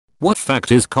What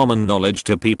fact is common knowledge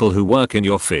to people who work in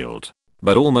your field,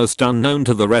 but almost unknown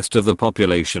to the rest of the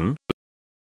population?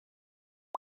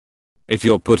 If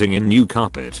you're putting in new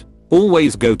carpet,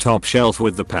 always go top shelf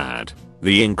with the pad.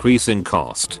 The increase in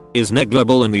cost is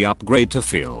negligible and the upgrade to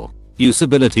feel,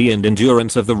 usability and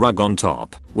endurance of the rug on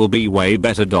top will be way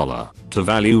better dollar to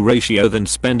value ratio than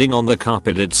spending on the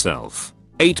carpet itself.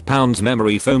 £8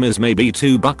 memory foam is maybe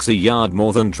 $2 a yard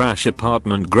more than trash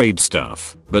apartment grade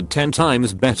stuff, but 10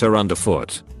 times better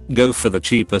underfoot. Go for the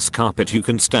cheapest carpet you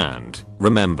can stand.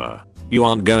 Remember, you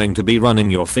aren't going to be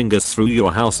running your fingers through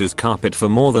your house's carpet for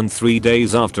more than 3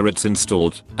 days after it's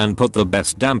installed and put the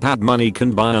best damp pad money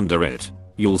can buy under it.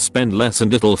 You'll spend less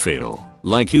and it'll feel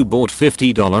like you bought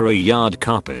 $50 a yard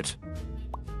carpet.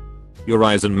 Your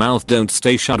eyes and mouth don't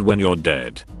stay shut when you're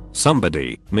dead.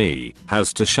 Somebody, me,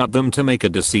 has to shut them to make a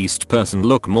deceased person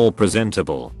look more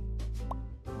presentable.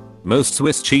 Most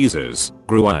Swiss cheeses,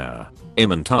 Gruyere,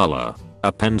 Emmentaler,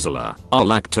 Appenzeller, are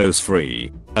lactose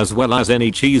free, as well as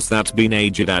any cheese that's been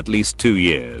aged at least 2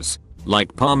 years,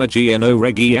 like Parmigiano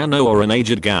Reggiano or an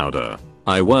aged Gouda.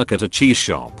 I work at a cheese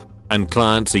shop, and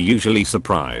clients are usually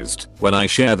surprised when I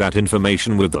share that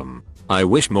information with them. I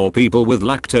wish more people with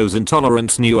lactose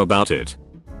intolerance knew about it.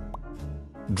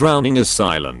 Drowning is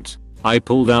silent. I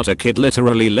pulled out a kid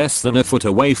literally less than a foot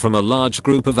away from a large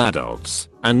group of adults,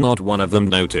 and not one of them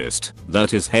noticed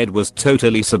that his head was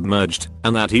totally submerged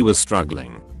and that he was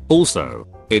struggling. Also,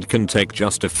 it can take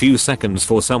just a few seconds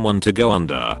for someone to go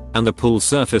under and the pool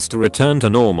surface to return to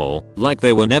normal, like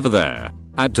they were never there.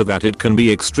 Add to that it can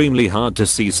be extremely hard to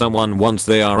see someone once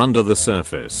they are under the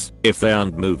surface if they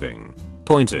aren't moving.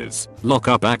 Point is, lock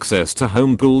up access to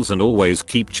home pools and always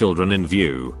keep children in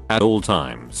view at all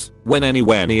times when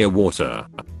anywhere near water.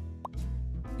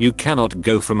 You cannot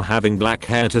go from having black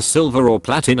hair to silver or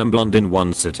platinum blonde in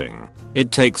one sitting.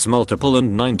 It takes multiple,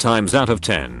 and 9 times out of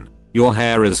 10, your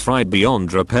hair is fried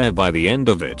beyond repair by the end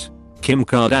of it. Kim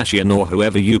Kardashian or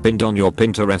whoever you pinned on your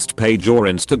Pinterest page or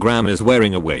Instagram is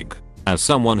wearing a wig. As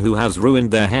someone who has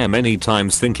ruined their hair many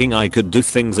times thinking I could do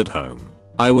things at home,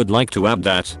 I would like to add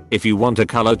that if you want a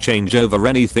color change over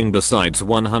anything besides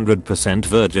 100%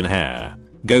 virgin hair,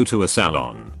 go to a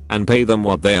salon and pay them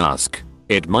what they ask.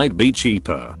 It might be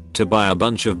cheaper to buy a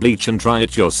bunch of bleach and try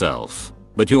it yourself,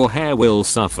 but your hair will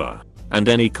suffer, and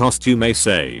any cost you may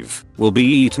save will be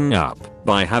eaten up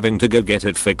by having to go get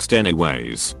it fixed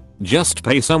anyways. Just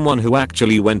pay someone who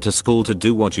actually went to school to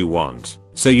do what you want,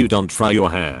 so you don't try your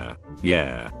hair.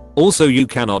 Yeah. Also, you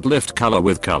cannot lift color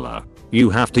with color. You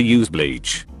have to use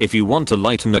bleach if you want to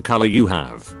lighten the color you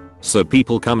have. So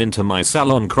people come into my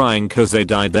salon crying cause they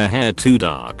dyed their hair too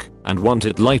dark and want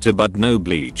it lighter but no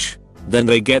bleach. Then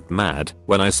they get mad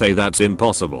when I say that's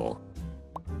impossible.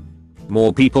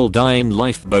 More people die in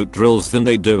lifeboat drills than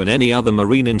they do in any other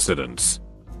marine incidents.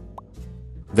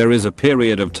 There is a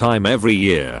period of time every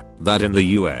year that in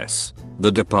the US,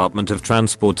 the Department of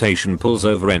Transportation pulls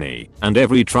over any and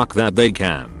every truck that they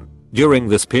can. During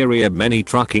this period many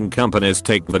trucking companies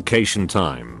take vacation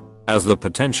time, as the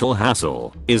potential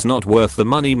hassle is not worth the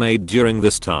money made during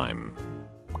this time.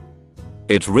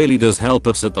 It really does help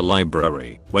us at the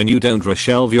library when you don't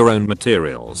reshelve your own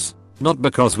materials. Not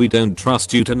because we don't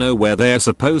trust you to know where they're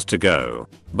supposed to go,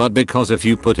 but because if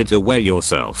you put it away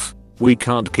yourself, we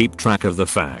can't keep track of the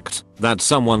fact that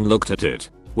someone looked at it,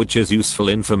 which is useful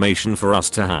information for us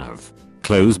to have.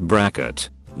 Close bracket.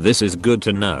 This is good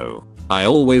to know. I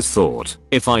always thought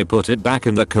if I put it back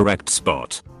in the correct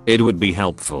spot, it would be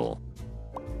helpful.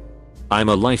 I'm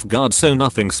a lifeguard, so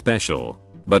nothing special,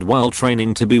 but while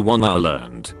training to be one I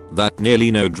learned that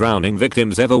nearly no drowning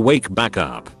victims ever wake back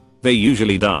up. They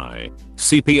usually die.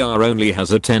 CPR only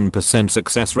has a 10%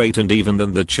 success rate, and even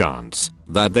then the chance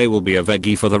that they will be a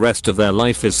veggie for the rest of their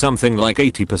life is something like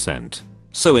 80%.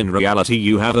 So in reality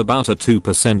you have about a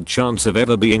 2% chance of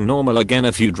ever being normal again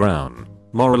if you drown.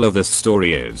 Moral of this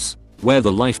story is, wear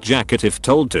the life jacket if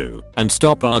told to, and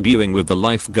stop arguing with the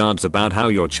lifeguards about how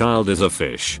your child is a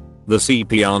fish. The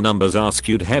CPR numbers are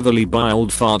skewed heavily by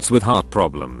old farts with heart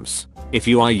problems. If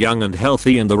you are young and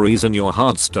healthy and the reason your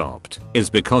heart stopped is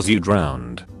because you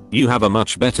drowned, you have a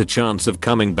much better chance of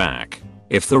coming back.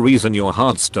 If the reason your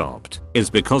heart stopped is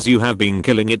because you have been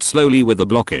killing it slowly with a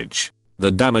blockage,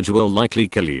 the damage will likely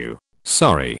kill you.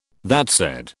 Sorry. That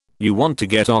said, you want to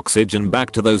get oxygen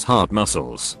back to those heart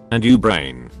muscles and your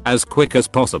brain as quick as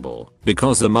possible,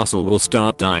 because the muscle will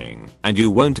start dying and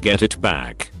you won't get it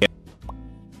back.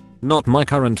 Not my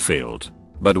current field,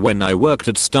 but when I worked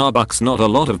at Starbucks not a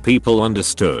lot of people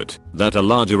understood that a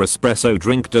larger espresso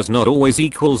drink does not always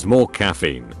equals more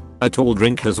caffeine. A tall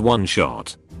drink has 1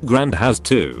 shot, Grand has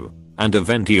 2, and a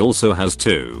venti also has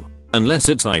 2. unless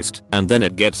it's iced and then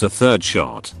it gets a third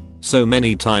shot. So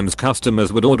many times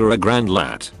customers would order a Grand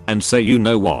Lat and say, you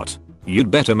know what?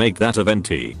 You'd better make that a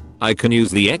venti. I can use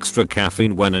the extra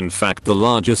caffeine, when in fact the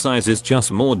larger size is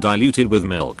just more diluted with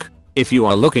milk. If you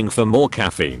are looking for more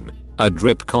caffeine, a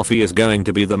drip coffee is going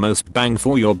to be the most bang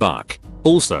for your buck.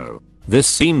 Also, this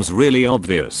seems really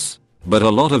obvious, but a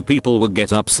lot of people would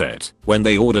get upset when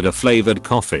they ordered a flavored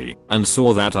coffee and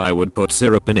saw that I would put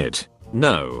syrup in it.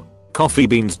 No, coffee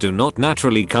beans do not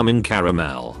naturally come in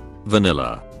caramel,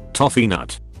 vanilla, toffee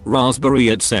nut,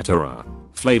 raspberry, etc.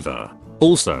 flavor.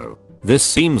 Also, this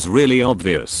seems really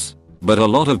obvious, but a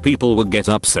lot of people would get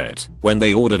upset when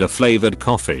they ordered a flavored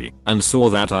coffee and saw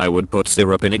that I would put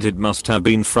syrup in it. It must have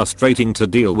been frustrating to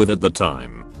deal with at the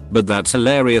time, but that's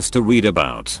hilarious to read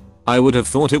about. I would have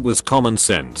thought it was common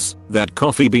sense that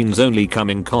coffee beans only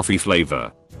come in coffee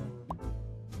flavor.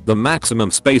 The maximum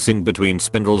spacing between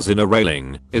spindles in a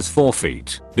railing is 4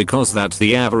 feet because that's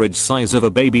the average size of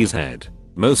a baby's head.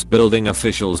 Most building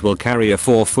officials will carry a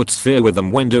 4-foot sphere with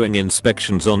them when doing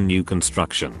inspections on new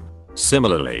construction.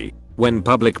 Similarly, when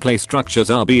public play structures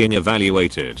are being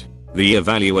evaluated, the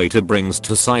evaluator brings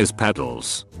 2 size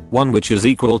paddles, one which is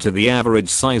equal to the average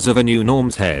size of a new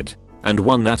norm's head, and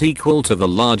one that equal to the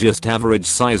largest average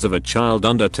size of a child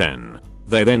under 10.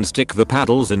 They then stick the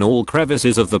paddles in all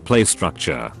crevices of the play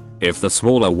structure. If the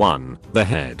smaller one, the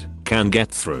head, can get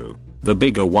through, the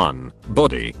bigger one,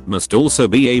 body, must also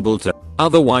be able to,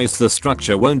 otherwise the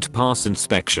structure won't pass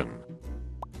inspection.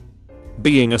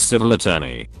 Being a civil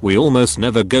attorney, we almost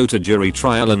never go to jury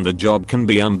trial, and the job can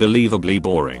be unbelievably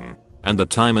boring. And the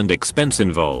time and expense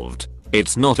involved,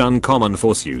 it's not uncommon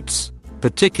for suits,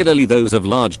 particularly those of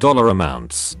large dollar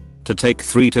amounts, to take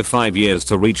 3 to 5 years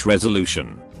to reach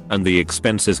resolution, and the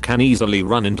expenses can easily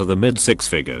run into the mid 6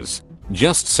 figures.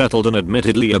 Just settled an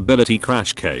admittedly ability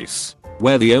crash case,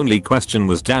 where the only question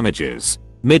was damages.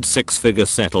 Mid 6-figure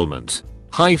settlement.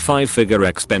 High 5-figure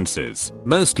expenses,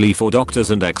 mostly for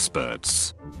doctors and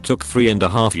experts. Took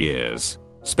 3.5 years.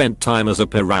 Spent time as a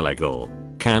paralegal.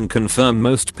 Can confirm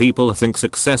most people think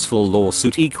successful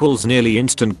lawsuit equals nearly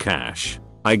instant cash.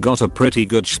 I got a pretty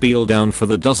good spiel down for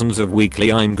the dozens of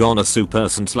weekly I'm gonna sue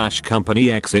person /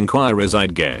 company X inquiries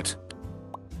I'd get.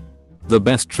 The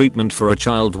best treatment for a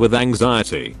child with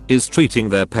anxiety is treating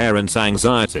their parents'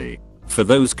 anxiety. For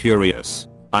those curious,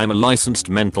 I'm a licensed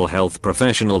mental health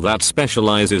professional that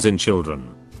specializes in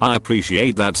children. I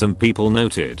appreciate that some people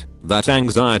noted that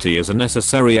anxiety is a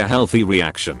necessary, a healthy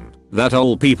reaction that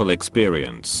all people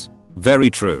experience. Very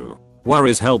true.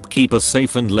 Worries help keep us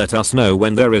safe and let us know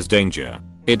when there is danger.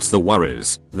 It's the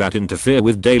worries that interfere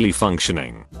with daily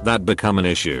functioning that become an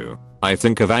issue. I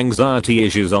think of anxiety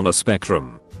issues on a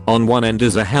spectrum. On one end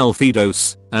is a healthy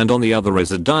dose, and on the other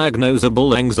is a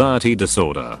diagnosable anxiety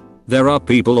disorder. There are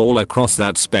people all across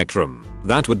that spectrum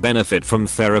that would benefit from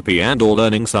therapy and or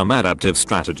learning some adaptive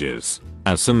strategies.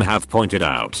 As some have pointed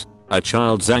out, a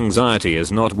child's anxiety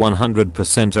is not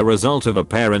 100% a result of a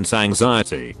parent's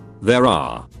anxiety. There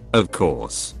are, of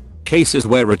course, cases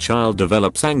where a child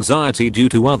develops anxiety due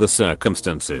to other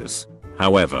circumstances.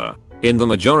 However, in the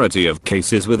majority of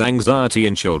cases with anxiety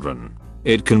in children,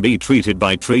 it can be treated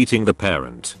by treating the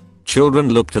parent. Children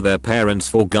look to their parents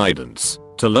for guidance,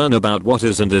 to learn about what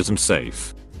is and isn't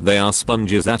safe. They are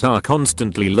sponges that are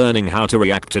constantly learning how to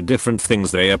react to different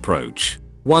things they approach.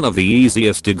 One of the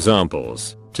easiest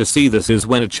examples to see this is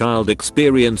when a child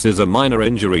experiences a minor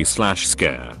injury /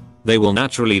 scare. They will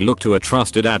naturally look to a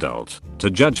trusted adult to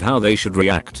judge how they should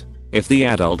react. If the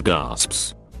adult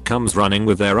gasps, comes running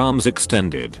with their arms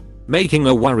extended, making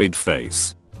a worried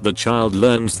face, the child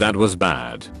learns that was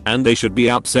bad and they should be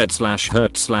upset /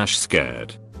 hurt /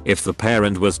 scared. If the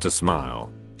parent was to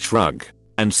smile, shrug,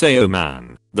 and say oh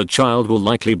man, the child will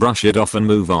likely brush it off and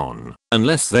move on,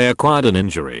 unless they acquired an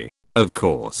injury. Of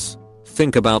course,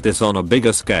 think about this on a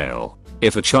bigger scale.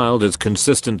 If a child is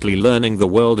consistently learning the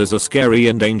world is a scary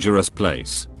and dangerous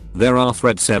place, there are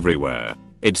threats everywhere,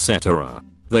 etc.,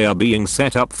 they are being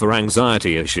set up for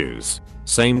anxiety issues.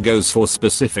 Same goes for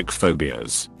specific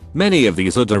phobias. Many of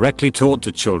these are directly taught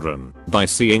to children by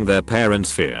seeing their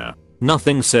parents fear.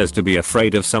 Nothing says to be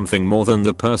afraid of something more than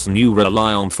the person you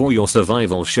rely on for your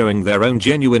survival showing their own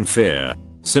genuine fear.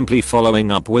 Simply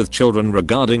following up with children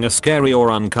regarding a scary or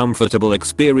uncomfortable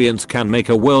experience can make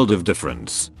a world of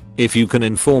difference. If you can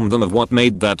inform them of what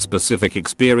made that specific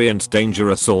experience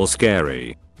dangerous or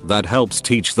scary, that helps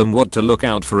teach them what to look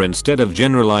out for instead of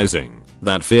generalizing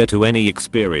that fear to any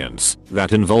experience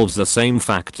that involves the same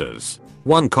factors.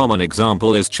 One common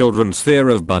example is children's fear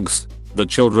of bugs. The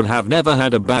children have never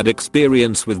had a bad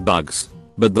experience with bugs,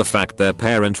 but the fact their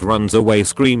parent runs away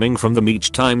screaming from them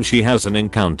each time she has an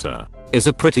encounter is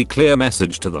a pretty clear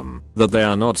message to them that they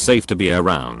are not safe to be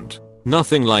around.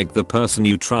 Nothing like the person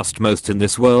you trust most in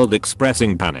this world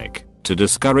expressing panic to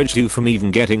discourage you from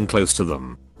even getting close to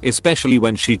them. Especially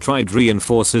when she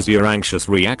reinforces your anxious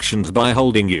reactions by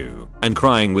holding you and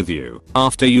crying with you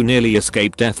after you nearly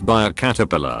escape death by a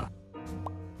caterpillar.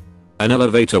 An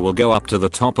elevator will go up to the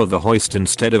top of the hoist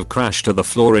instead of crash to the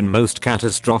floor in most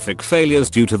catastrophic failures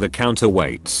due to the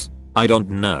counterweights. I don't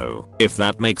know if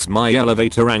that makes my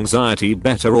elevator anxiety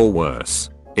better or worse.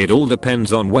 It all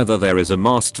depends on whether there is a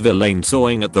masked villain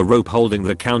sawing at the rope holding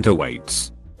the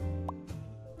counterweights.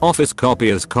 Office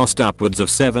copiers cost upwards of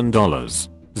 $7.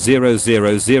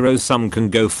 000 some can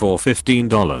go for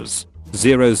 $15.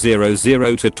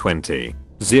 000 to 20.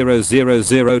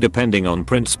 000 depending on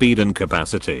print speed and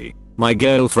capacity. My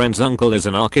girlfriend's uncle is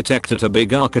an architect at a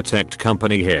big architect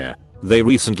company here. They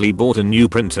recently bought a new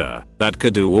printer that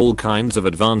could do all kinds of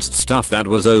advanced stuff that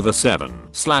was over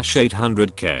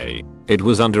 7/800k. It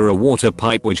was under a water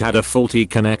pipe which had a faulty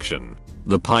connection.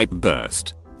 The pipe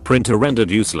burst. Printer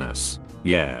rendered useless.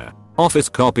 Yeah. Office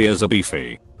copiers are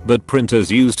beefy. But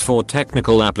printers used for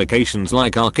technical applications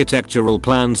like architectural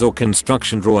plans or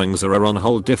construction drawings are on a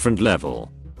whole different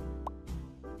level.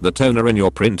 The toner in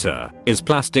your printer is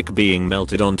plastic being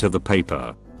melted onto the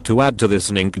paper. To add to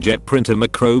this, an inkjet printer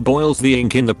macro boils the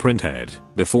ink in the printhead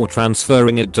before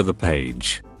transferring it to the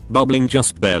page, bubbling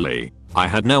just barely. I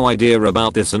had no idea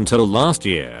about this until last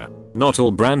year. Not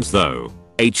all brands though.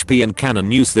 HP and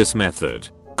Canon use this method,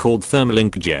 called thermal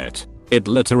inkjet. It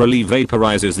literally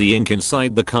vaporizes the ink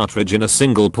inside the cartridge in a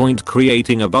single point,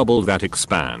 creating a bubble that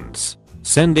expands,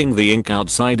 sending the ink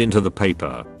outside into the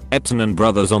paper. Epson and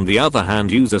Brothers on the other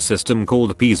hand use a system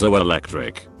called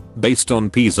piezoelectric, based on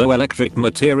piezoelectric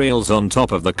materials on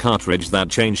top of the cartridge that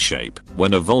change shape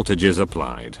when a voltage is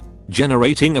applied,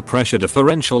 generating a pressure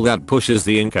differential that pushes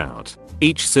the ink out.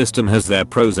 Each system has their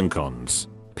pros and cons.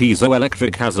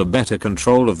 Piezoelectric has a better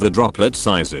control of the droplet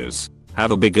sizes,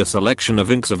 have a bigger selection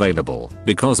of inks available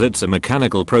because it's a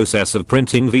mechanical process of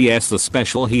printing vs the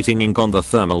special heating ink on the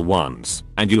thermal ones,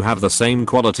 and you have the same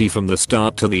quality from the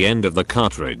start to the end of the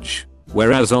cartridge.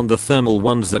 Whereas on the thermal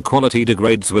ones the quality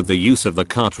degrades with the use of the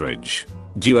cartridge,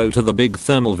 due to the big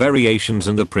thermal variations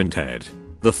in the printhead.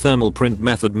 The thermal print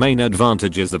method main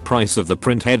advantage is the price of the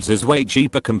printheads is way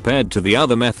cheaper compared to the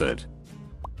other method.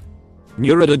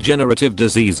 Neurodegenerative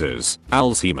diseases,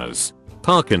 Alzheimer's,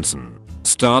 Parkinson,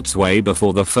 starts way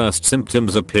before the first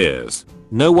symptoms appears.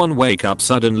 No one wake up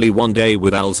suddenly one day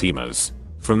with Alzheimer's.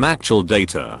 From actual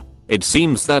data, it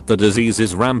seems that the disease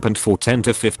is rampant for 10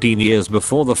 to 15 years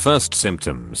before the first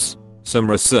symptoms. Some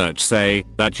research say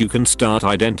that you can start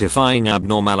identifying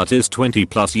abnormalities 20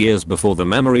 plus years before the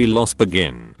memory loss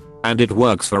begin. And it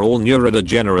works for all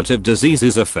neurodegenerative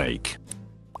diseases are fake.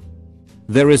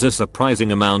 There is a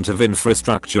surprising amount of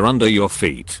infrastructure under your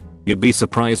feet. You'd be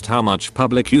surprised how much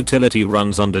public utility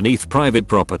runs underneath private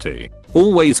property.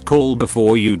 Always call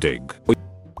before you dig.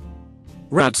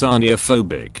 Rats are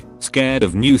neophobic, scared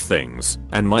of new things,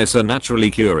 and mice are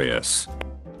naturally curious.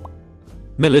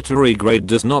 Military grade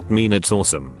does not mean it's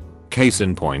awesome. Case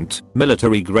in point,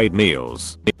 military grade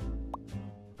meals.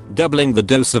 Doubling the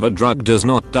dose of a drug does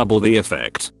not double the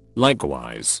effect.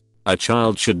 Likewise, a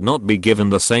child should not be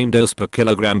given the same dose per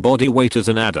kilogram body weight as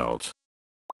an adult.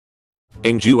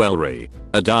 In jewelry,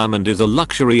 a diamond is a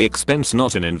luxury expense,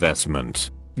 not an investment.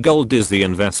 Gold is the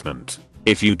investment.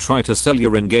 If you try to sell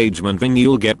your engagement ring,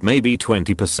 you'll get maybe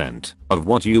 20% of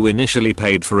what you initially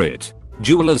paid for it.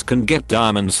 Jewelers can get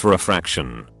diamonds for a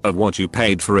fraction of what you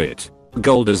paid for it.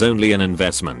 Gold is only an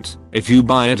investment if you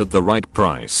buy it at the right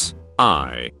price,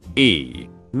 i.e.,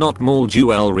 not mall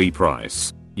jewelry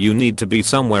price. You need to be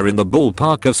somewhere in the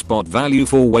ballpark of spot value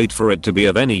for weight for it to be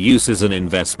of any use as an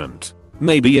investment.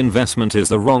 Maybe investment is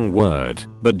the wrong word,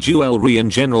 but jewelry in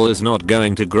general is not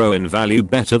going to grow in value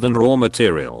better than raw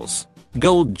materials.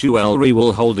 Gold jewelry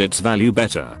will hold its value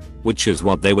better, which is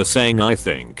what they were saying, I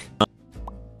think.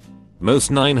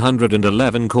 Most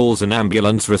 911 calls an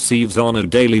ambulance receives on a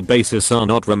daily basis are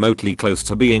not remotely close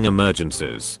to being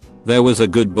emergencies. There was a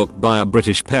good book by a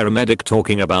British paramedic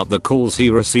talking about the calls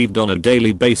he received on a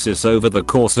daily basis over the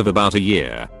course of about a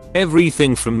year.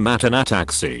 Everything from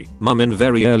materataxi, mum in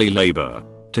very early labor,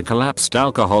 to collapsed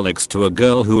alcoholics to a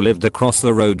girl who lived across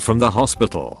the road from the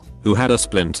hospital, who had a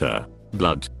splinter.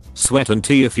 Blood, sweat and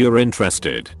tea if you're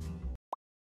interested.